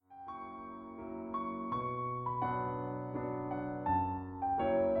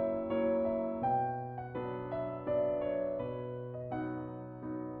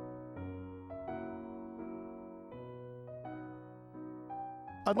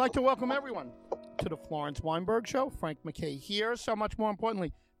I'd like to welcome everyone to the Florence Weinberg Show. Frank MacKay here. So much more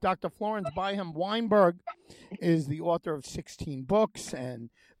importantly, Dr. Florence Weinberg is the author of 16 books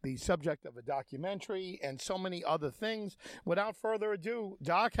and the subject of a documentary and so many other things. Without further ado,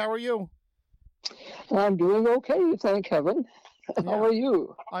 Doc, how are you? I'm doing okay, thank heaven. How are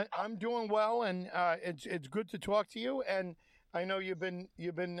you? I'm doing well, and it's good to talk to you. And I know you've been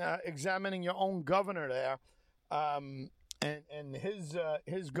examining your own governor there, and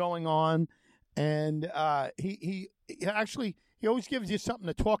his going on, and he actually always gives you something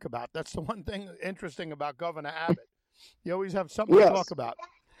to talk about. That's the one thing interesting about Governor Abbott. You always have something to talk about.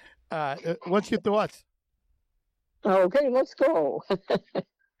 What's your thoughts? Okay, let's go.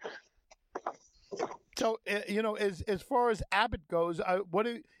 So, as far as Abbott goes,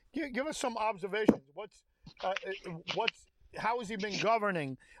 give us some observations. How has he been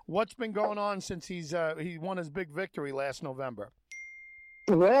governing? What's been going on since he won his big victory last November?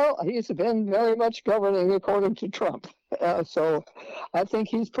 Well, he's been very much governing according to Trump. So I think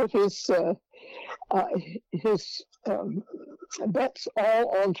he's put his bets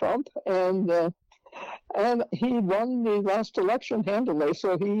all on Trump, and he won the last election handily,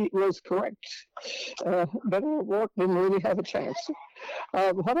 so he was correct. Better work didn't really have a chance.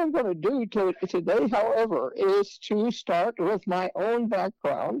 What I'm going to do today, however, is to start with my own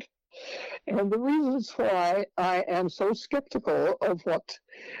background and the reasons why I am so skeptical of what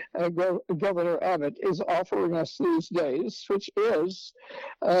Governor Abbott is offering us these days, which is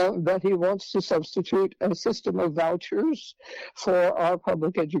that he wants to substitute a system of vouchers for our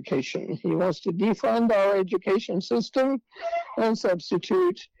public education. He wants to defund our education system and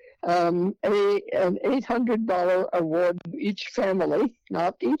substitute an $800 award to each family,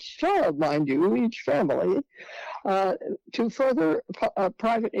 not each child, mind you, each family, to further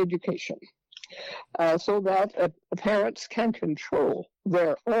private education, so that parents can control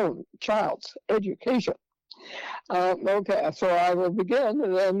their own child's education. Okay, so I will begin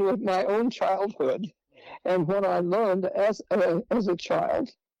then with my own childhood and what I learned as a child.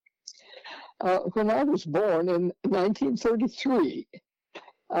 When I was born in 1933,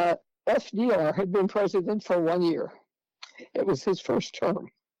 FDR had been president for 1 year. It was his first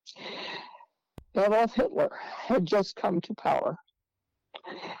term. Adolf Hitler had just come to power.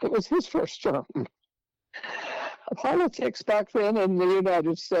 It was his first term. Politics back then in the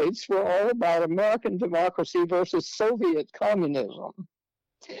United States were all about American democracy versus Soviet communism.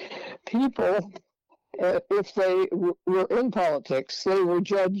 People, if they were in politics, they were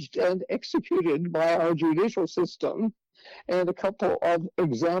judged and executed by our judicial system. And a couple of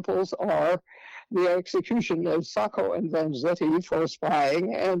examples are the execution of Sacco and Vanzetti for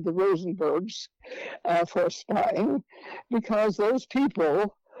spying and the Rosenbergs for spying, because those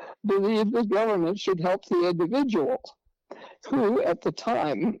people believed the government should help the individual, who at the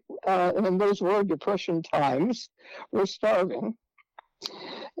time, and those were Depression times, were starving.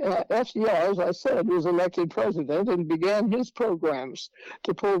 FDR, as I said, was elected president and began his programs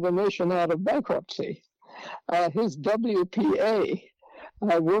to pull the nation out of bankruptcy. His WPA,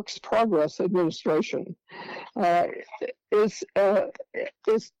 Works Progress Administration, is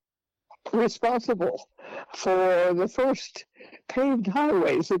responsible for the first paved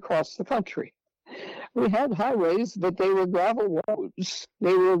highways across the country. We had highways, but they were gravel roads.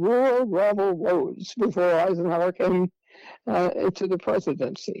 They were rural gravel roads before Eisenhower came to the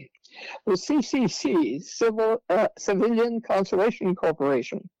presidency. The CCC, Civilian Conservation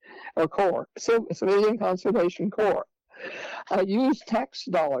Corporation, or Corps, Civilian Conservation Corps, used tax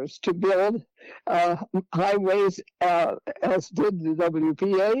dollars to build highways, as did the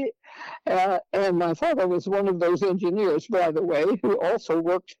WPA. And my father was one of those engineers, by the way, who also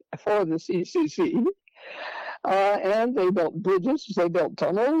worked for the CCC. And they built bridges, they built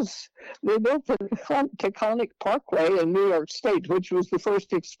tunnels, they built the Taconic Parkway in New York State, which was the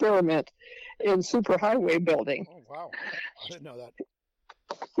first experiment in superhighway building. Oh, wow. I didn't know that.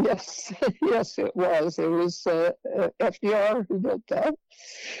 Yes, yes, it was. It was FDR who built that.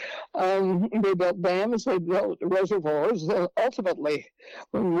 They built dams, they built reservoirs. Ultimately,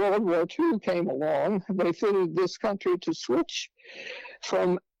 when World War II came along, they fitted this country to switch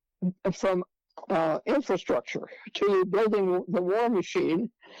from infrastructure to building the war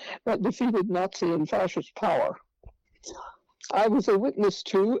machine that defeated Nazi and fascist power. I was a witness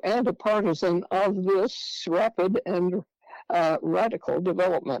to and a partisan of this rapid and radical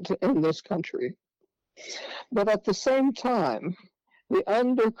development in this country. But at the same time, the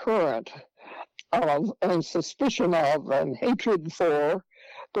undercurrent of and suspicion of and hatred for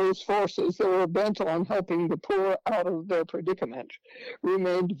those forces that were bent on helping the poor out of their predicament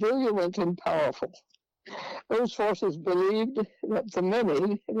remained virulent and powerful. Those forces believed that the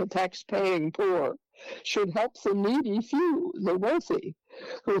many, the tax-paying poor, should help the needy few, the wealthy,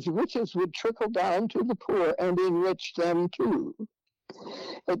 whose riches would trickle down to the poor and enrich them too.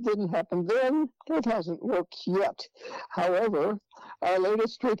 It didn't happen then. It hasn't worked yet. However, our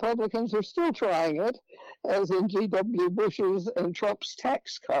latest Republicans are still trying it, as in G.W. Bush's and Trump's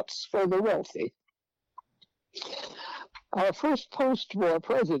tax cuts for the wealthy. Our first post-war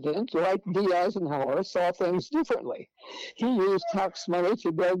president, Dwight D. Eisenhower, saw things differently. He used tax money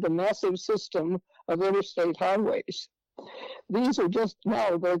to build a massive system of interstate highways. These are just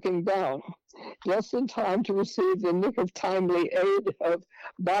now breaking down, just in time to receive the nick of timely aid of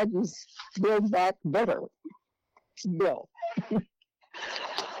Biden's Build Back Better bill.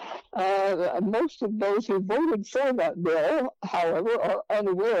 Most of those who voted for that bill, however, are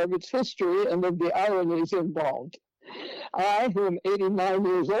unaware of its history and of the ironies involved. I, who am 89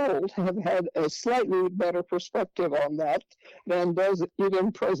 years old, have had a slightly better perspective on that than does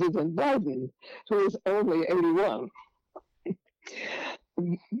even President Biden, who is only 81.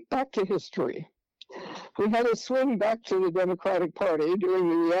 Back to history. We had a swing back to the Democratic Party during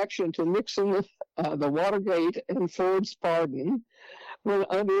the reaction to Nixon, the Watergate, and Ford's pardon, when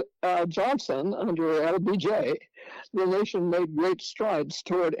under Johnson, under LBJ, the nation made great strides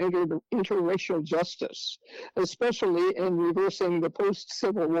toward interracial justice, especially in reversing the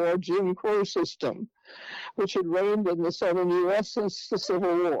post-Civil War Jim Crow system, which had reigned in the southern U.S. since the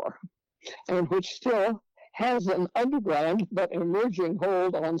Civil War, and which still has an underground but emerging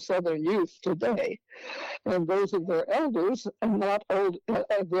hold on Southern youth today, and those of their elders and not old,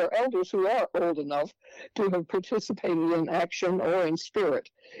 their elders who are old enough to have participated in action or in spirit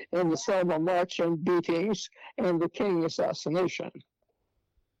in the Selma March and beatings and the King assassination.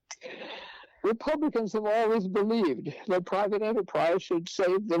 Republicans have always believed that private enterprise should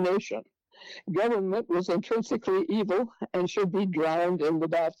save the nation. Government was intrinsically evil and should be drowned in the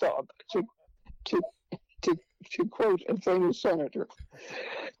bathtub, to quote a famous senator.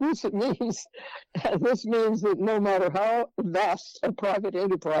 This means that no matter how vast a private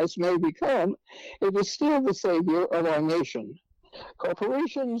enterprise may become, it is still the savior of our nation.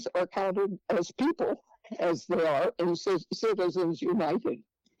 Corporations are counted as people, as they are in Citizens United,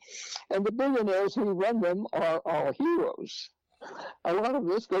 and the billionaires who run them are our heroes. A lot of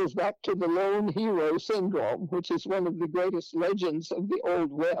this goes back to the lone hero syndrome, which is one of the greatest legends of the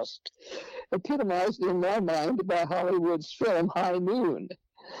Old West, epitomized in my mind by Hollywood's film High Noon,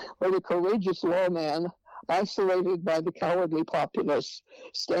 where the courageous lawman, isolated by the cowardly populace,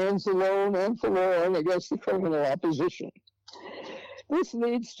 stands alone and forlorn against the criminal opposition. This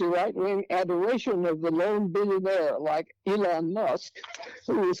leads to right-wing adoration of the lone billionaire like Elon Musk,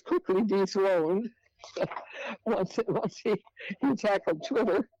 who was quickly dethroned once he tackled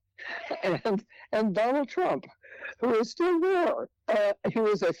Twitter, and Donald Trump, who is still there. He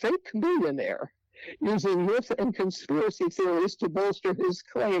was a fake billionaire, using myth and conspiracy theories to bolster his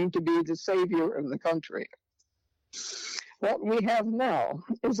claim to be the savior of the country. What we have now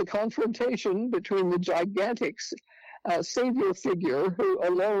is a confrontation between the gigantic savior figure who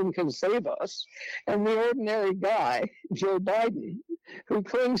alone can save us, and the ordinary guy, Joe Biden, who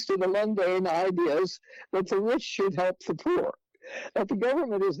clings to the mundane ideas that the rich should help the poor, that the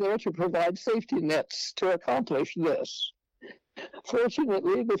government is there to provide safety nets to accomplish this.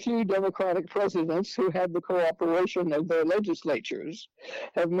 Fortunately, the few Democratic presidents who had the cooperation of their legislatures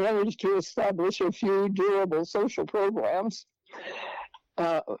have managed to establish a few durable social programs.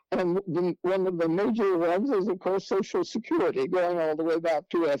 And one of the major ones is, of course, Social Security, going all the way back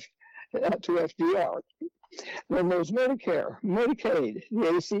to FDR. Then there's Medicare, Medicaid, the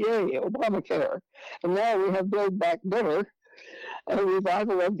ACA, Obamacare, and now we have Build Back Better, a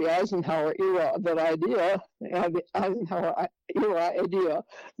revival of the Eisenhower era, idea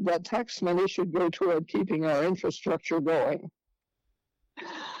that tax money should go toward keeping our infrastructure going.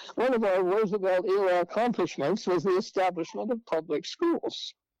 One of our Roosevelt-era accomplishments was the establishment of public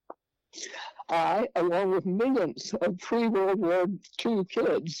schools. I, along with millions of pre-World War II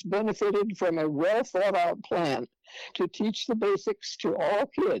kids, benefited from a well-thought-out plan to teach the basics to all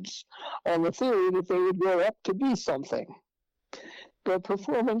kids on the theory that they would grow up to be something. Their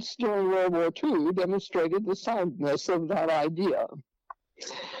performance during World War II demonstrated the soundness of that idea.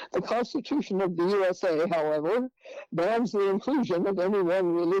 The Constitution of the USA, however, bans the inclusion of any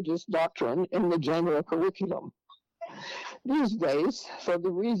one religious doctrine in the general curriculum. These days, the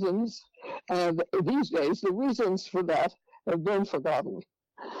reasons for that have been forgotten.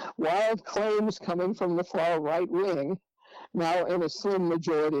 Wild claims coming from the far right wing, now in a slim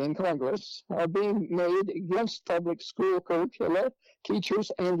majority in Congress, are being made against public school curricula,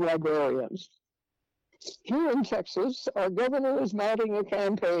 teachers, and librarians. Here in Texas, our governor is mounting a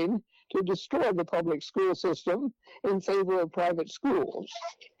campaign to destroy the public school system in favor of private schools,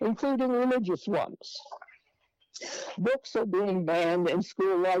 including religious ones. Books are being banned in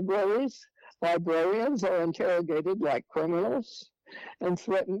school libraries. Librarians are interrogated like criminals and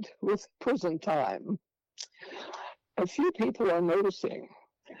threatened with prison time. A few people are noticing.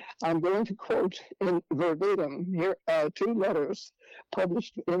 I'm going to quote in verbatim here 2 letters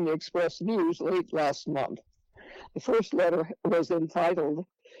published in the Express News late last month. The first letter was entitled,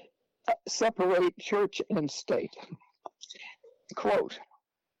 Separate Church and State. Quote,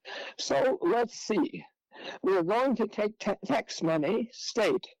 so let's see. We're going to take tax money,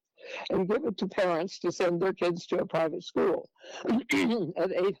 state, and give it to parents to send their kids to a private school at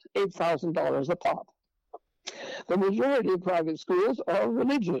 $8,000 a pop. The majority of private schools are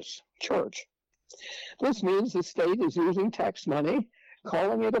religious, church. This means the state is using tax money,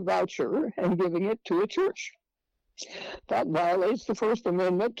 calling it a voucher, and giving it to a church. That violates the First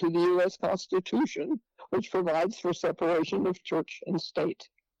Amendment to the U.S. Constitution, which provides for separation of church and state.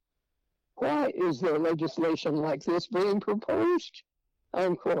 Why is there legislation like this being proposed?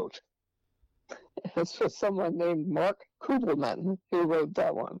 Unquote. It's for someone named Mark Kubelman who wrote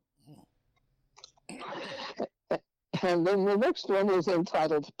that one. And then the next one is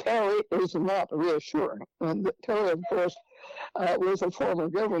entitled, Perry is Not Reassuring. And Perry, of course, was a former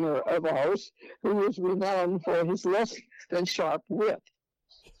governor of ours who was renowned for his less than sharp wit.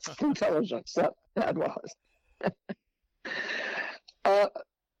 Intelligence, that was.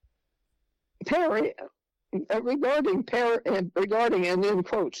 Perry, regarding, and in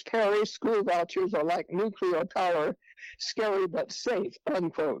quotes, Perry, school vouchers are like nuclear power, scary but safe,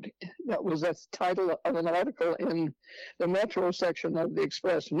 unquote. That was the title of an article in the Metro section of the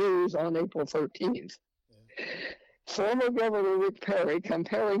Express News on April 13th. Yeah. Former Governor Rick Perry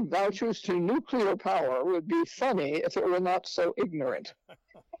comparing vouchers to nuclear power would be funny if it were not so ignorant.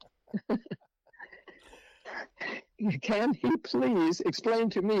 Can he please explain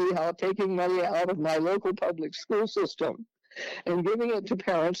to me how taking money out of my local public school system and giving it to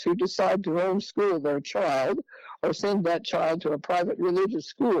parents who decide to homeschool their child or send that child to a private religious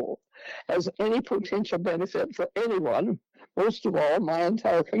school has any potential benefit for anyone, most of all my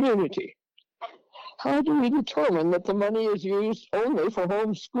entire community? How do we determine that the money is used only for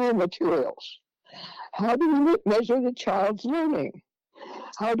homeschool materials? How do we measure the child's learning?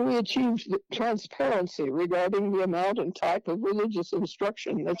 How do we achieve transparency regarding the amount and type of religious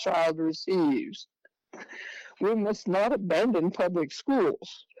instruction the child receives? We must not abandon public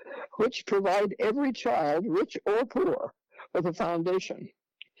schools, which provide every child, rich or poor, with a foundation.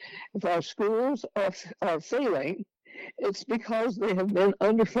 If our schools are failing, it's because they have been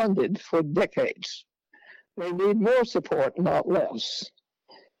underfunded for decades. They need more support, not less.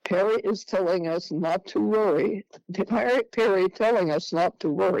 Perry is telling us not to worry. Perry telling us not to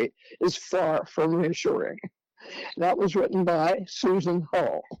worry is far from reassuring. That was written by Susan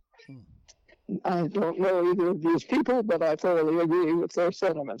Hall. I don't know either of these people, but I thoroughly agree with their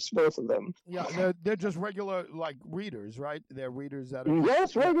sentiments, both of them. Yeah, they're just regular, like, readers, right? They're readers that are...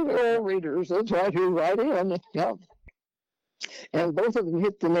 Yes, regular readers. That's right, who write in. Yeah. And both of them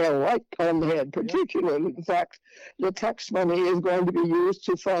hit the nail right on the head, particularly the fact that tax money is going to be used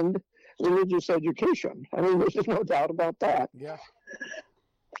to fund religious education. I mean, there's no doubt about that. Yeah.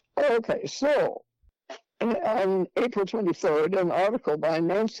 Okay, so on April 23rd, an article by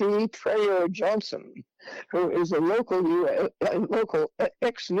Nancy Trayer Johnson, who is a local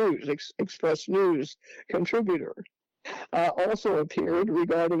Express News contributor, also appeared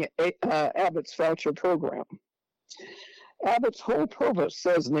regarding Abbott's voucher program. Abbott's whole purpose,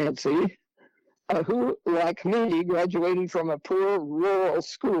 says Nancy, who, like me, graduated from a poor rural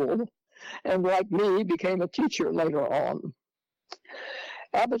school, and like me, became a teacher later on.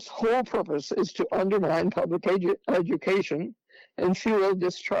 Abbott's whole purpose is to undermine public education and fuel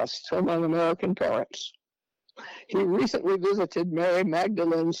distrust among American parents. He recently visited Mary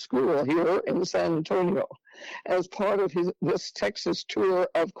Magdalene's school here in San Antonio as part of this Texas tour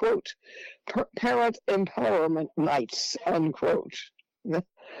of, quote, parent empowerment nights, unquote.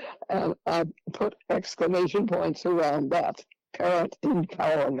 And I put exclamation points around that. Parent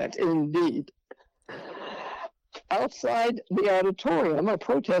empowerment, indeed. Outside the auditorium, a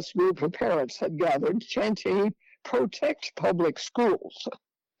protest group of parents had gathered, chanting, "Protect public schools,"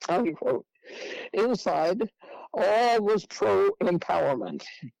 unquote. Inside, all was pro-empowerment.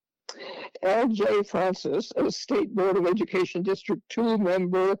 L.J. Francis, a State Board of Education District 2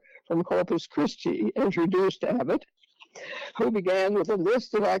 member from Corpus Christi, introduced Abbott, who began with a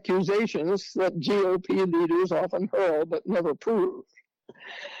list of accusations that GOP leaders often hurl but never prove.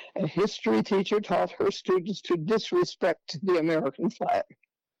 A history teacher taught her students to disrespect the American flag.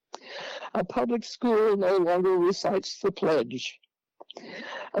 A public school no longer recites the pledge.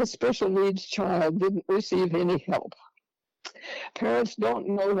 A special needs child didn't receive any help. Parents don't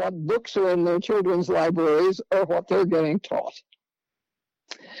know what books are in their children's libraries or what they're getting taught.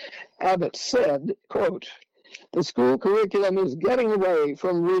 Abbott said, quote, "The school curriculum is getting away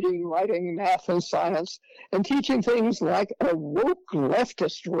from reading, writing, math, and science and teaching things like a woke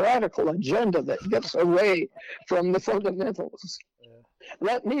leftist radical agenda that gets away from the fundamentals.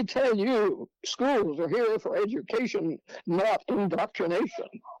 Let me tell you, schools are here for education, not indoctrination."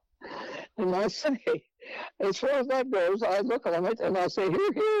 And I say, as far as that goes, I look on it and I say,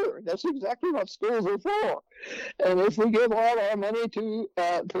 here, here. That's exactly what schools are for. And if we give all our money to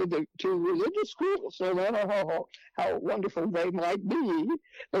religious schools, no matter how wonderful they might be,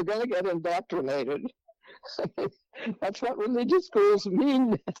 they're going to get indoctrinated. That's what religious schools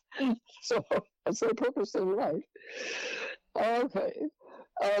mean. So that's their purpose in life. Okay.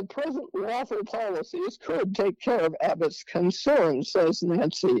 Present lawful policies could take care of Abbott's concerns, says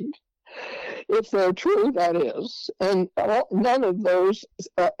Nancy. If they're true, that is, and none of those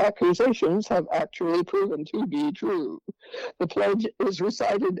accusations have actually proven to be true. The pledge is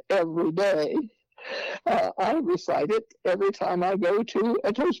recited every day. I recite it every time I go to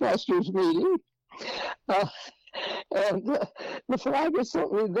a Toastmasters meeting. And the flag is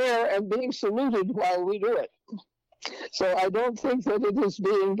certainly there and being saluted while we do it. So I don't think that it is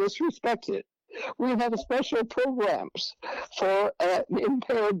being disrespected. We have special programs for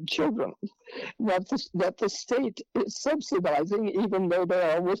impaired children that the state is subsidizing, even though they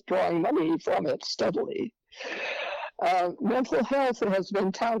are withdrawing money from it steadily. Mental health has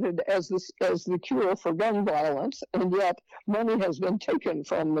been touted as the cure for gun violence, and yet money has been taken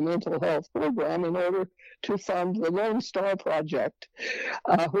from the mental health program in order to fund the Lone Star Project,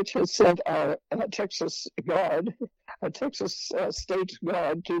 which has sent our Texas State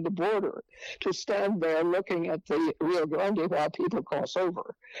Guard to the border to stand there looking at the Rio Grande while people cross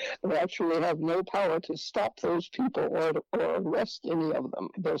over. They actually have no power to stop those people or arrest any of them.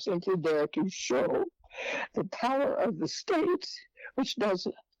 They're simply there to show the power of the state, which does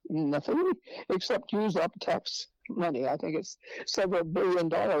nothing except use up tax money. I think it's several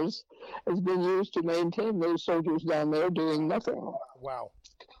 $billion has been used to maintain those soldiers down there doing nothing. Wow.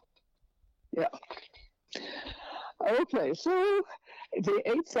 Yeah. Okay, so the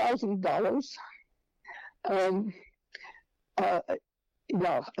 $8,000.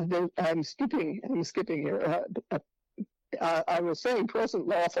 I'm skipping here. I was saying present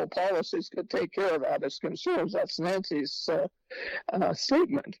lawful policies could take care of Abbott's concerns. That's Nancy's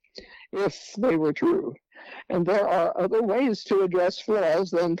statement, if they were true. And there are other ways to address flaws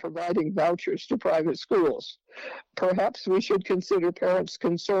than providing vouchers to private schools. Perhaps we should consider parents'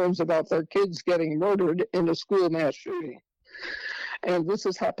 concerns about their kids getting murdered in a school mass shooting. And this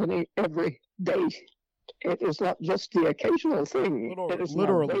is happening every day. It is not just the occasional thing.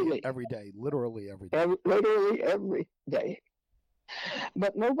 Literally every day. Literally every day. Literally every day.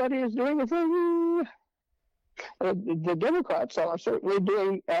 But nobody is doing a thing. The Democrats are certainly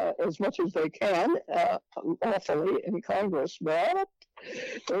doing as much as they can lawfully in Congress, but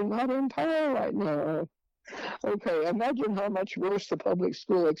they're not in power right now. Okay, imagine how much worse the public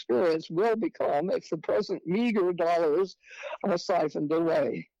school experience will become if the present meager dollars are siphoned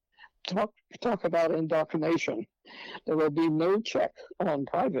away. Talk about indoctrination. There will be no check on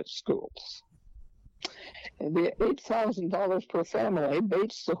private schools. And the $8,000 per family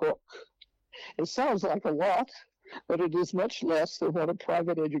baits the hook. It sounds like a lot, but it is much less than what a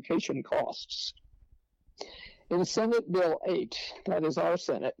private education costs. In Senate Bill 8, that is our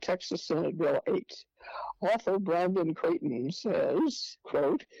Senate, Texas Senate Bill 8, author Brandon Creighton says,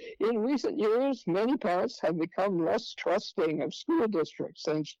 quote, "In recent years, many parents have become less trusting of school districts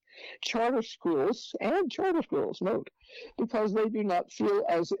and charter schools, note, because they do not feel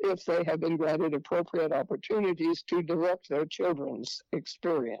as if they have been granted appropriate opportunities to direct their children's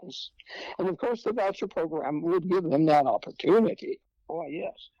experience." And of course, the voucher program would give them that opportunity. Oh,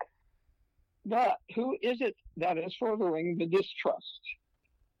 yes. But who is it that is furthering the distrust?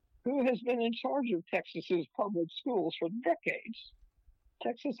 Who has been in charge of Texas's public schools for decades?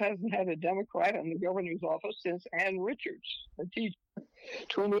 Texas hasn't had a Democrat in the governor's office since Ann Richards, a teacher,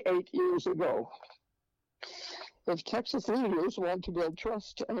 28 years ago. If Texas leaders want to build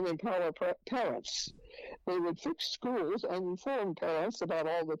trust and empower parents, they would fix schools and inform parents about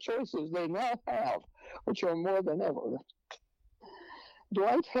all the choices they now have, which are more than ever.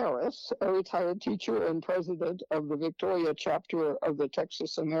 Dwight Harris, a retired teacher and president of the Victoria chapter of the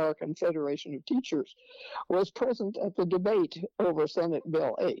Texas American Federation of Teachers, was present at the debate over Senate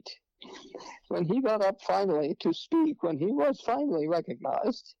Bill 8. When he got up finally to speak, when he was finally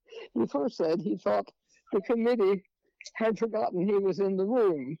recognized, he first said he thought the committee had forgotten he was in the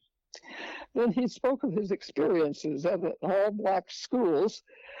room. Then he spoke of his experiences at all-black schools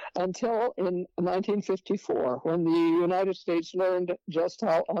until in 1954, when the United States learned just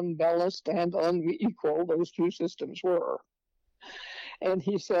how unbalanced and unequal those two systems were. And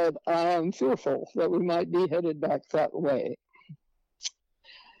he said, I am fearful that we might be headed back that way.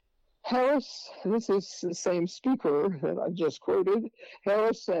 Harris, this is the same speaker that I just quoted,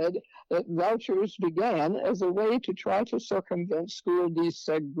 Harris said that vouchers began as a way to try to circumvent school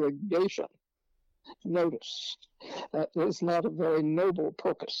desegregation. Notice, that was not a very noble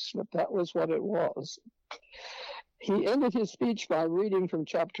purpose, but that was what it was. He ended his speech by reading from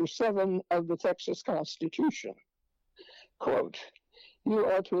Chapter 7 of the Texas Constitution. Quote, you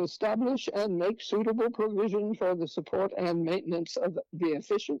are to establish and make suitable provision for the support and maintenance of the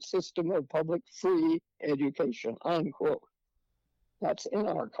efficient system of public free education, unquote. That's in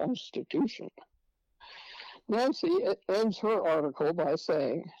our Constitution. Nancy ends her article by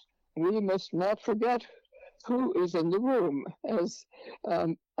saying, we must not forget who is in the room. As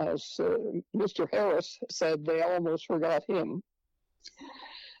Mr. Harris said, they almost forgot him.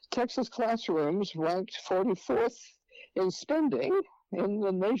 Texas classrooms ranked 44th in spending in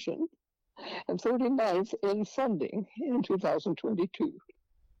the nation and 39th in funding in 2022.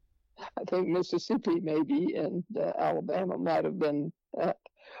 I think Mississippi maybe and Alabama might have been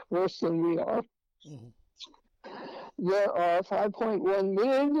worse than we are. Mm-hmm. There are 5.1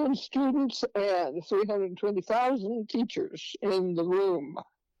 million students and 320,000 teachers in the room.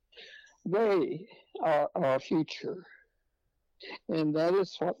 They are our future. And that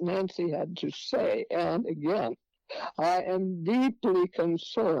is what Nancy had to say. And again, I am deeply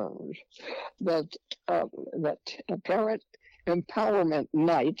concerned that parent empowerment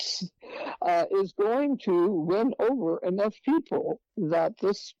nights is going to win over enough people that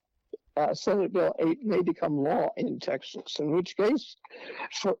this Senate Bill 8 may become law in Texas, in which case,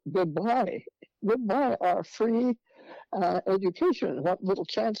 goodbye our free education, what little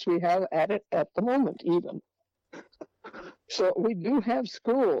chance we have at it at the moment even. So we do have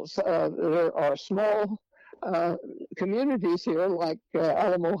schools. There are small communities here like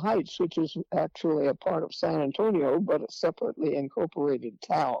Alamo Heights, which is actually a part of San Antonio, but a separately incorporated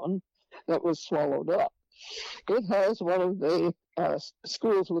town that was swallowed up. It has one of the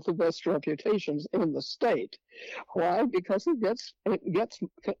schools with the best reputations in the state. Why? Because it gets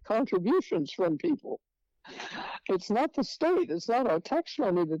contributions from people. It's not the state. It's not our tax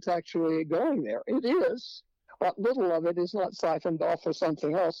money that's actually going there. It is. What little of it is not siphoned off for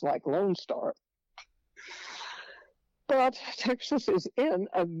something else like Lone Star. But Texas is in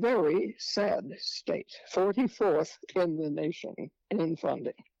a very sad state, 44th in the nation in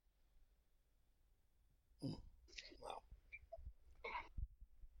funding.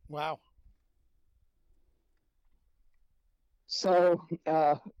 Wow. So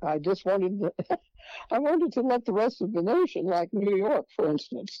I just wanted to let the rest of the nation, like New York, for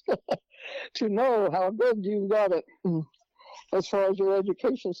instance, to know how good you got it as far as your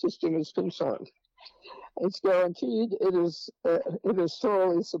education system is concerned. It's guaranteed. It is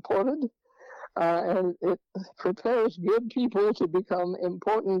thoroughly supported, and it prepares good people to become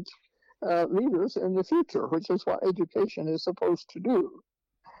important leaders in the future, which is what education is supposed to do.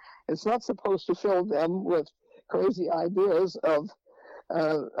 It's not supposed to fill them with crazy ideas of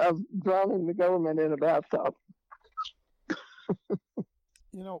drowning the government in a bathtub.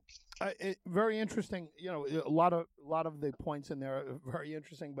 Very interesting. A lot of the points in there are very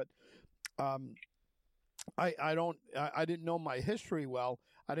interesting, but I didn't know my history well.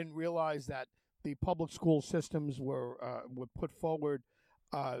 I didn't realize that the public school systems were put forward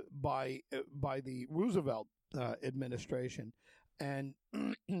by the Roosevelt administration. And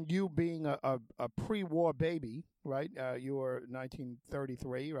you being a pre-war baby, right? You were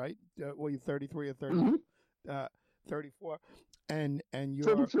 1933, right? Were you 33 or 30? Mm-hmm. 34, and your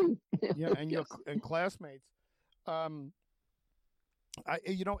 33. and your and classmates.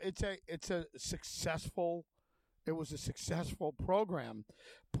 It's a successful. It was a successful program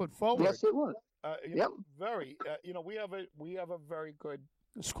put forward. Yes, it was. Very. We have a very good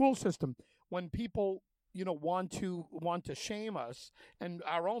school system. When people want to shame us, and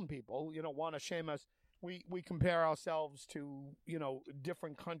our own people, want to shame us. We compare ourselves to,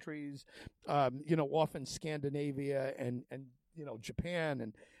 different countries, often Scandinavia and Japan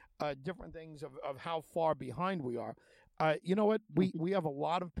and different things of how far behind we are. you know what? We have a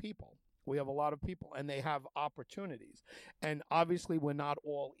lot of people. We have a lot of people, and they have opportunities. And obviously, we're not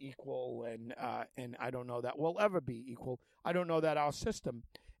all equal, and I don't know that we'll ever be equal. I don't know that our system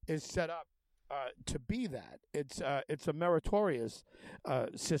is set up to be that. It's a meritorious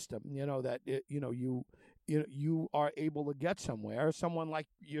system. You know that you are able to get somewhere. Someone like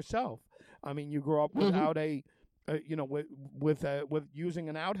yourself. I mean, you grew up without with using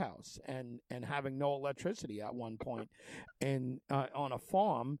an outhouse and having no electricity at one point, and on a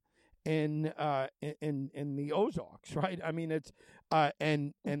farm in the Ozarks, right? I mean, it's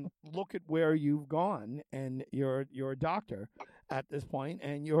and look at where you've gone, and you're a doctor at this point,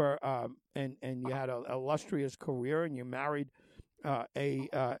 and you're and you had an illustrious career, and you married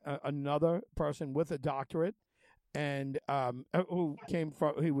another person with a doctorate, and who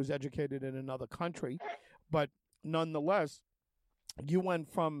was educated in another country, but nonetheless, you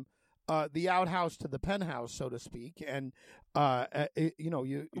went from the outhouse to the penthouse, so to speak, and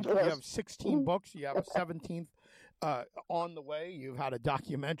you have 16 books. You have a 17th on the way. You've had a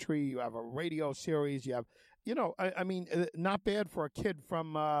documentary. You have a radio series. You have, I mean, not bad for a kid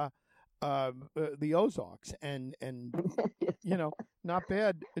from the Ozarks, and not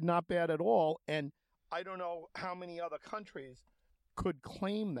bad at all. And I don't know how many other countries could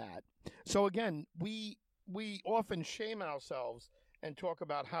claim that. So again, we often shame ourselves and talk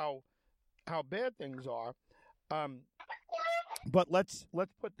about how bad things are, but let's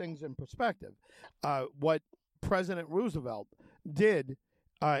put things in perspective. What President Roosevelt did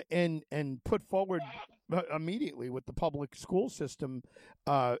and put forward immediately with the public school system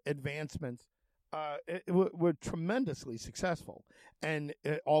advancements were tremendously successful. And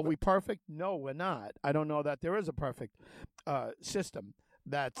are we perfect? No, we're not. I don't know that there is a perfect system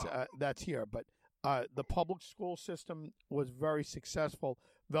that's here, but the public school system was very successful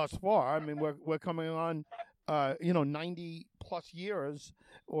thus far. I mean, we're coming on 90 plus years,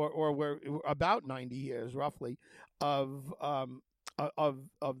 or we're about 90 years roughly of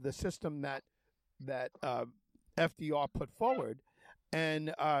the system that FDR put forward,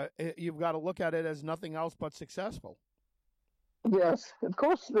 and you've got to look at it as nothing else but successful. Yes, of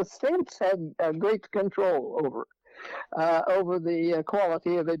course, the states had great control over the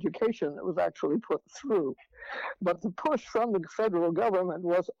quality of education that was actually put through. But the push from the federal government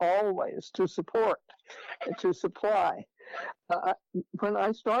was always to support, to supply. When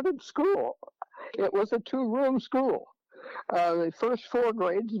I started school, it was a two-room school. The first 4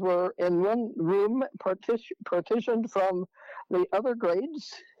 grades were in one room, partitioned from the other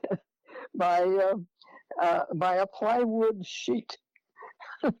grades by a plywood sheet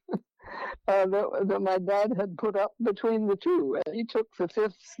that my dad had put up between the two. He took the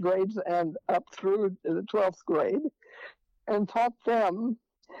 5th grades and up through the 12th grade and taught them,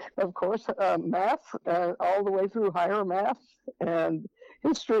 of course, math, all the way through higher math and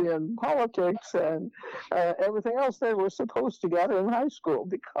history and politics and everything else they were supposed to get in high school,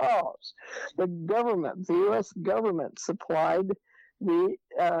 because the government, the U.S. government, supplied the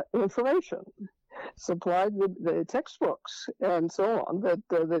information, supplied the textbooks and so on that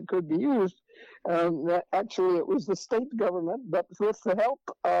could be used. Actually, it was the state government, but with the help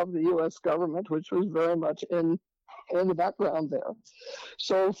of the U.S. government, which was very much in the background there.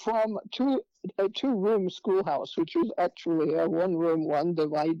 So from a two-room schoolhouse, which was actually a one-room, one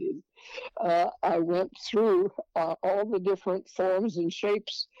divided, I went through all the different forms and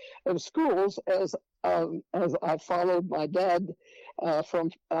shapes of schools as I followed my dad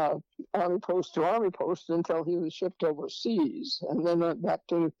from Army post to Army post until he was shipped overseas, and then went back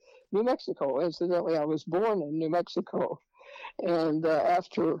to New Mexico. Incidentally, I was born in New Mexico, and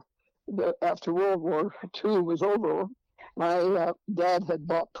after World War II was over, my dad had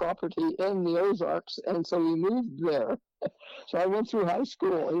bought property in the Ozarks, and so we moved there. So I went through high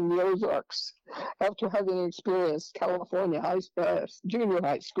school in the Ozarks after having experienced California junior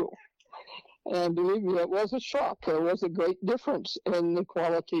high school. And believe me, it was a shock. There was a great difference in the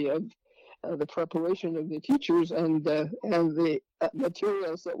quality of the preparation of the teachers and the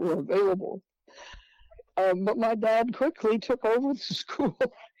materials that were available. But my dad quickly took over the school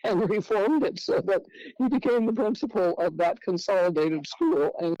and reformed it so that he became the principal of that consolidated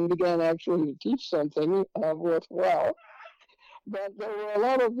school and began actually to teach something worthwhile. But there were a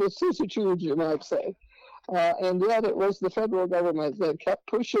lot of vicissitudes, you might say. And yet it was the federal government that kept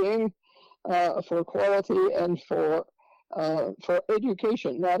pushing for quality and for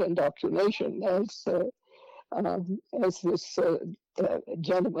education, not indoctrination, as this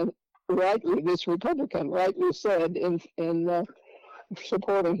gentleman rightly, this Republican rightly said in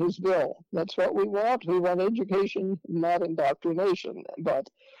supporting his bill. That's what we want. We want education, not indoctrination. But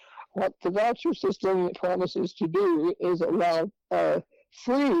What the voucher system promises to do is allow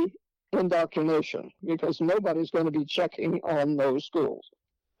free indoctrination, because nobody's going to be checking on those schools.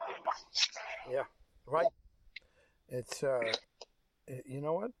 Yeah, right. It's you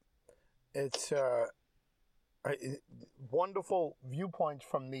know what? It's wonderful viewpoints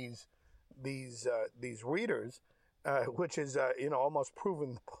from these readers, which is almost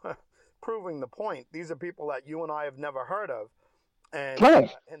proving proving the point. These are people that you and I have never heard of, and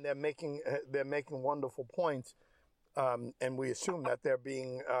they're making wonderful points, and we assume that they're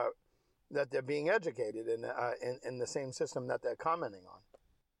being educated in the same system that they're commenting on.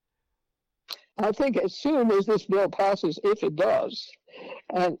 I think as soon as this bill passes, if it does,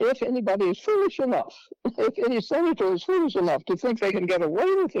 and if anybody is foolish enough, if any senator is foolish enough to think they can get away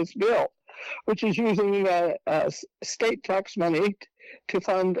with this bill, which is using state tax money to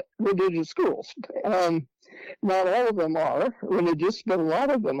fund religious schools. Not all of them are religious, but a lot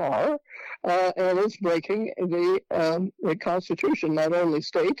of them are, and it's breaking the Constitution, not only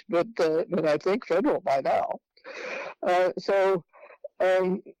state, but I think federal by now. So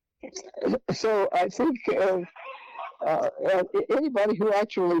I think anybody who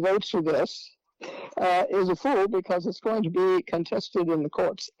actually votes for this is a fool, because it's going to be contested in the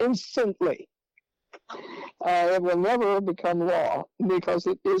courts instantly. It will never become law because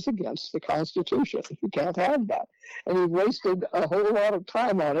it is against the Constitution. You can't have that. And you've wasted a whole lot of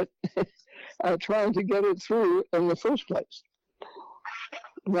time on it trying to get it through in the first place.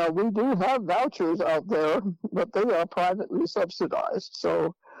 Now, we do have vouchers out there, but they are privately subsidized.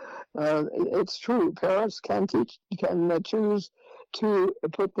 So it's true. Parents can choose to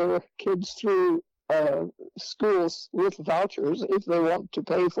put their kids through schools with vouchers if they want to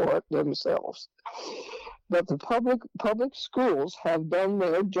pay for it themselves. But the public schools have done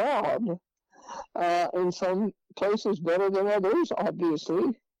their job in some places better than others,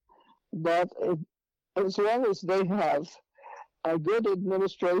 obviously. But as long as they have a good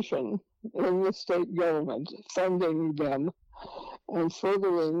administration in the state government funding them and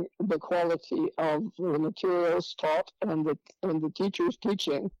furthering the quality of the materials taught and the teachers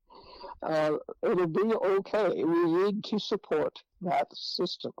teaching, it'll be okay. We need to support that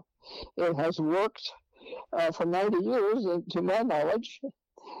system. It has worked for 90 years, to my knowledge,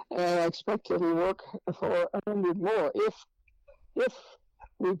 and I expect it'll work for 100 more if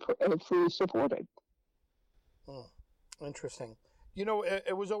we support it. Interesting.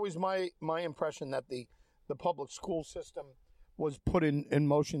 It was always my impression that the public school system was put in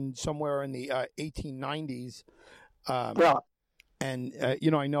motion somewhere in the 1890s. Yeah. And,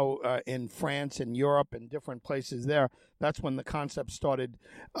 I know in France and Europe and different places there, that's when the concept started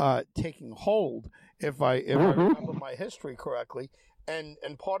taking hold, if I remember my history correctly. And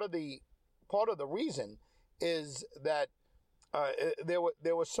part of the reason is that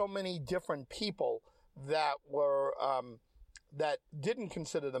there were so many different people that were that didn't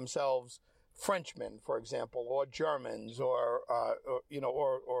consider themselves Frenchmen, for example, or Germans, or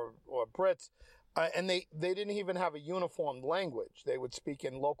Brits. And they didn't even have a uniformed language. They would speak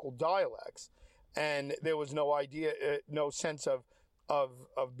in local dialects, and there was no sense of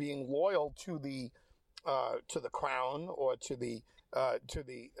being loyal to the crown or to the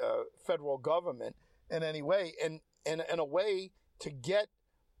federal government in any way, and a way to get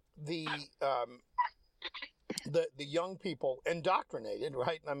the young people indoctrinated,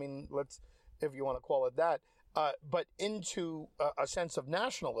 right? I mean, if you want to call it that, but into a sense of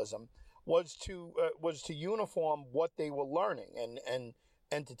nationalism. Was to uniform what they were learning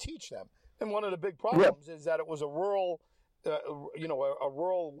and to teach them. And one of the big problems is that it was a rural, a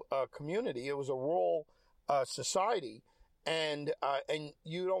rural community. It was a rural society, and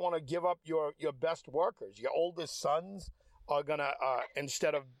you don't want to give up your best workers. Your oldest sons are gonna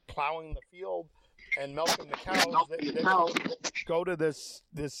instead of plowing the field and milking the cows, they go to this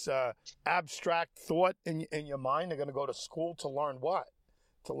abstract thought in your mind. They're going to go to school to learn what?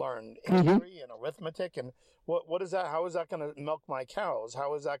 To learn history and arithmetic, and what is that? How is that going to milk my cows?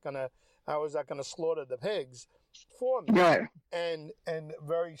 How is that going to slaughter the pigs for me? Right. And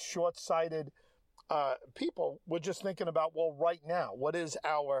very short-sighted people were just thinking about, well, right now, what is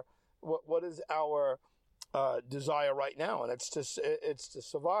our desire right now, and it's to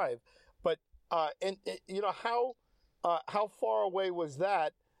survive. But how far away was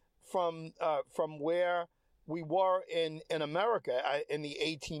that from where we were in America in the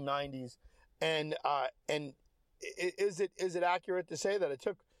 1890s, and is it accurate to say that it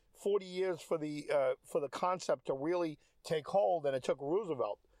took 40 years for the concept to really take hold, and it took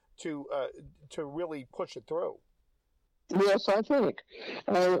Roosevelt to really push it through? Yes, I think.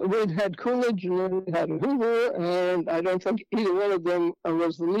 We'd had Coolidge and then we had Hoover, and I don't think either one of them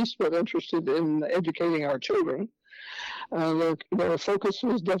was the least bit interested in educating our children. Their focus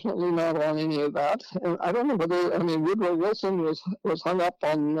was definitely not on any of that. And I don't know whether, Woodrow Wilson was hung up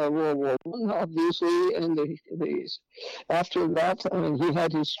on World War I, obviously, and after that, he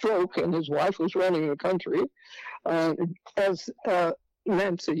had his stroke, and his wife was running the country, as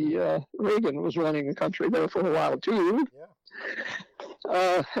Nancy Reagan was running the country there for a while, too.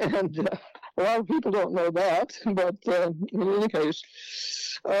 Yeah. And a lot of people don't know that, but in any case,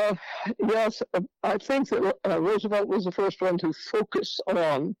 yes, I think that Roosevelt was the first one to focus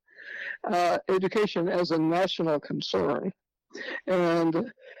on education as a national concern. And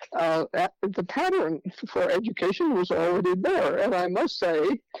the pattern for education was already there. And I must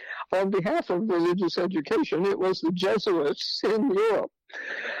say, on behalf of religious education, it was the Jesuits in Europe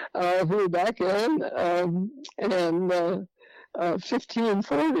who back in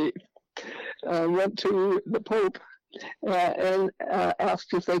 1540 went to the Pope and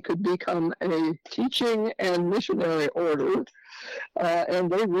asked if they could become a teaching and missionary order,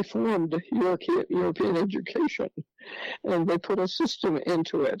 and they reformed European education, and they put a system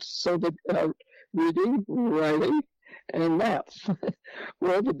into it so that reading, writing, and math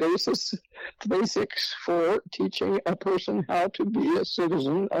were the basics for teaching a person how to be a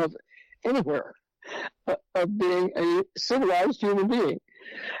citizen of anywhere, of being a civilized human being.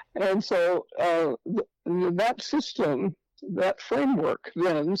 And so that system, that framework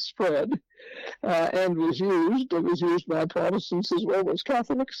then spread and was used. It was used by Protestants as well as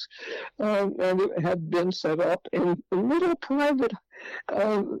Catholics, and it had been set up in little private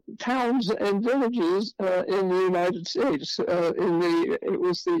towns and villages in the United States. It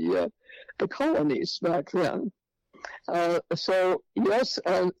was the colonies back then. So yes,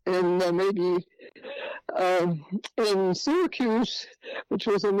 maybe in Syracuse, which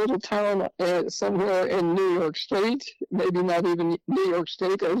was a little town somewhere in New York State, maybe not even New York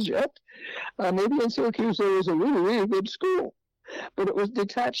State as yet, maybe in Syracuse there was a really, really good school, but it was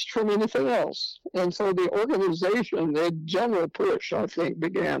detached from anything else. And so the organization, the general push, I think,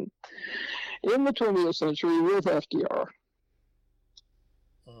 began in the 20th century with FDR.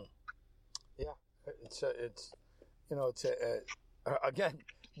 Yeah, it's again,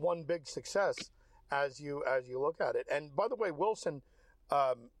 one big success as you look at it. And by the way, Wilson,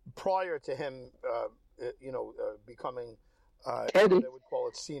 prior to him, becoming, they would call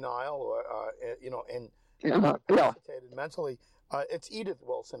it senile or incapacitated mentally. It's Edith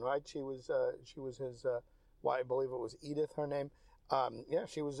Wilson, right? She was his. I believe it was Edith, her name.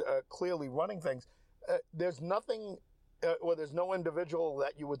 She was clearly running things. There's nothing, there's no individual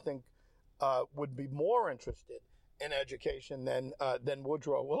that you would think would be more interested in education than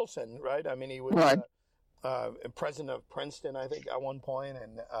Woodrow Wilson, right? I mean, he was president of Princeton, I think, at one point,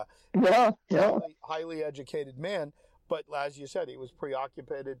 and highly educated man. But as you said, he was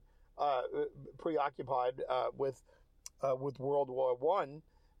preoccupied with World War I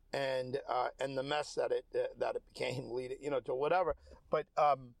and the mess that it became, leading to whatever. But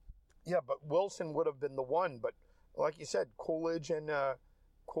but Wilson would have been the one. But like you said, Coolidge and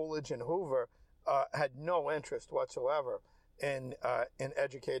Hoover had no interest whatsoever in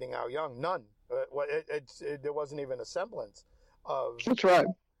educating our young. None. There wasn't even a semblance of That's right.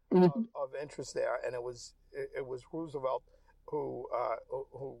 of interest there, and it was Roosevelt who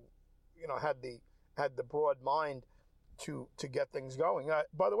had the broad mind to get things going.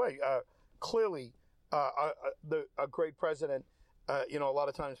 By the way, clearly a great president. A lot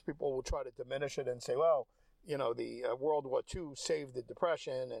of times people will try to diminish it and say, well, the World War II saved the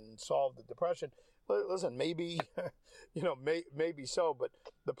Depression and solved the Depression. Listen, maybe, maybe so, but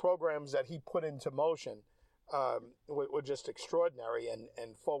the programs that he put into motion were just extraordinary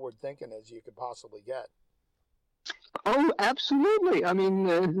and forward-thinking as you could possibly get. Oh, absolutely. I mean,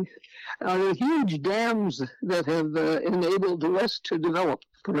 the huge dams that have enabled the West to develop,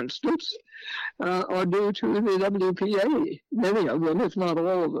 for instance, are due to the WPA, many of them, if not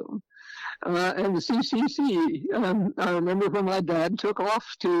all of them. And the CCC. I remember when my dad took off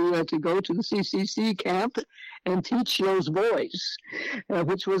to go to the CCC camp and teach those boys,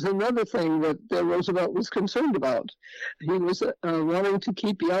 which was another thing that Roosevelt was concerned about. He was wanting to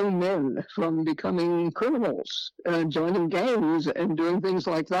keep young men from becoming criminals, joining gangs and doing things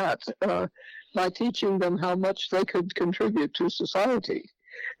like that, by teaching them how much they could contribute to society.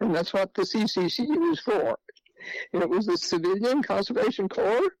 And that's what the CCC was for. It was the Civilian Conservation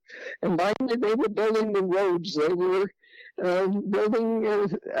Corps, and finally they were building the roads. They were building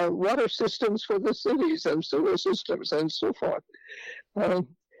water systems for the cities and sewer systems and so forth. And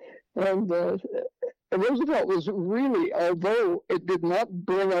Roosevelt was really, although it did not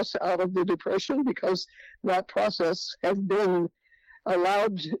bring us out of the Depression because that process had been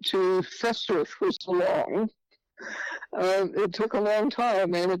allowed to fester for so long. It took a long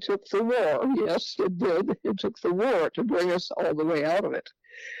time, and it took the war. Yes, it did. It took the war to bring us all the way out of it.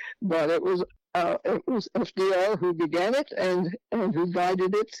 But it was FDR who began it and who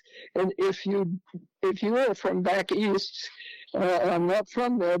guided it. And if you are from back east, I'm not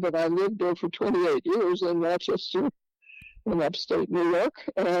from there, but I lived there for 28 years in Rochester, in upstate New York,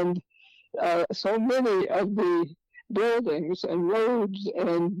 and so many of the buildings and roads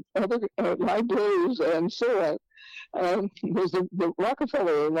and other libraries and so on. There's the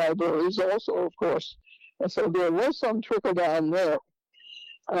Rockefeller libraries also, of course. So there was some trickle down there.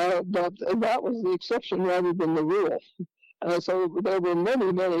 But that was the exception rather than the rule. So there were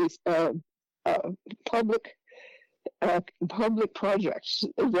many, many public projects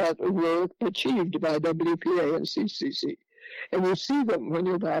that were achieved by WPA and CCC. And you see them when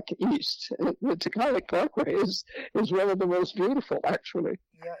you're back east. The Taconic Parkway is one of the most beautiful, actually.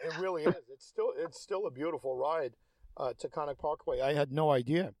 Yeah, it really is. It's still a beautiful ride, Taconic Parkway. I had no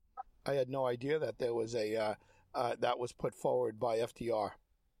idea. That there was a that was put forward by FDR.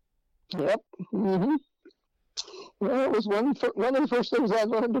 Yep. Mm-hmm. Well, it was one of the first things I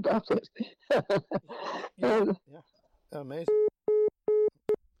learned about it. Yeah, amazing.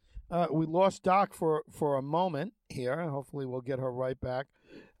 We lost Doc for a moment here. Hopefully, we'll get her right back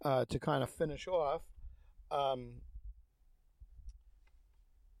to kind of finish off.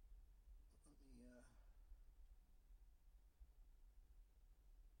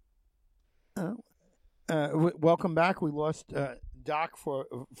 Welcome back. We lost Doc for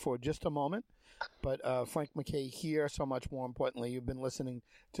just a moment, but Frank MacKay here. So much more importantly, you've been listening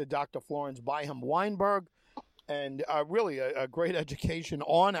to Dr. Florence Weinberg, and really a great education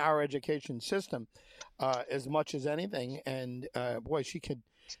on our education system, as much as anything. And boy, she could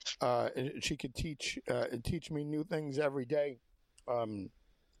teach me new things every day.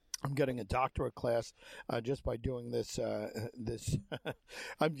 I'm getting a doctorate class just by doing this.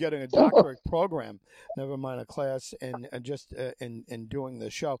 I'm getting a doctorate program. Never mind a class, and just in doing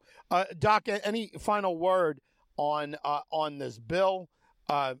this show. Doc, any final word on this bill?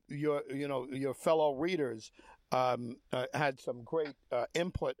 Your fellow readers had some great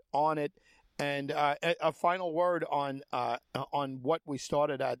input on it, and a final word on what we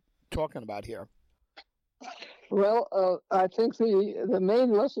started at talking about here. Well, I think the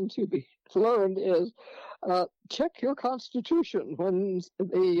main lesson to be learned is check your constitution when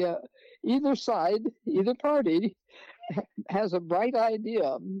either side, either party has a bright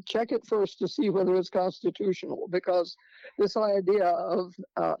idea. Check it first to see whether it's constitutional, because this idea of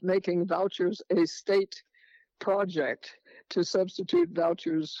making vouchers a state project to substitute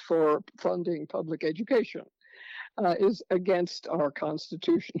vouchers for funding public education is against our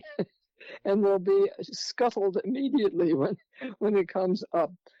Constitution. And will be scuttled immediately when it comes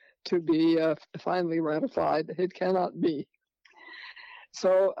up to be finally ratified. It cannot be.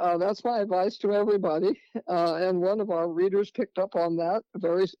 So that's my advice to everybody. And one of our readers picked up on that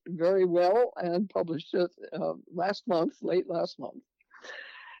very, very well and published it late last month.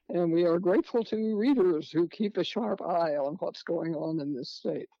 And we are grateful to readers who keep a sharp eye on what's going on in this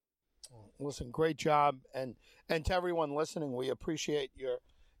state. Listen, great job. And to everyone listening, we appreciate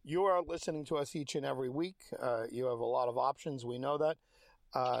you are listening to us each and every week. You have a lot of options. We know that.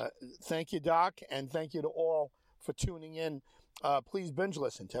 Thank you, Doc, and thank you to all for tuning in. Please binge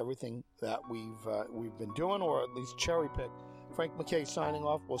listen to everything that we've been doing, or at least cherry pick. Frank MacKay signing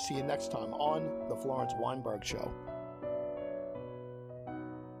off. We'll see you next time on the Florence Weinberg Show.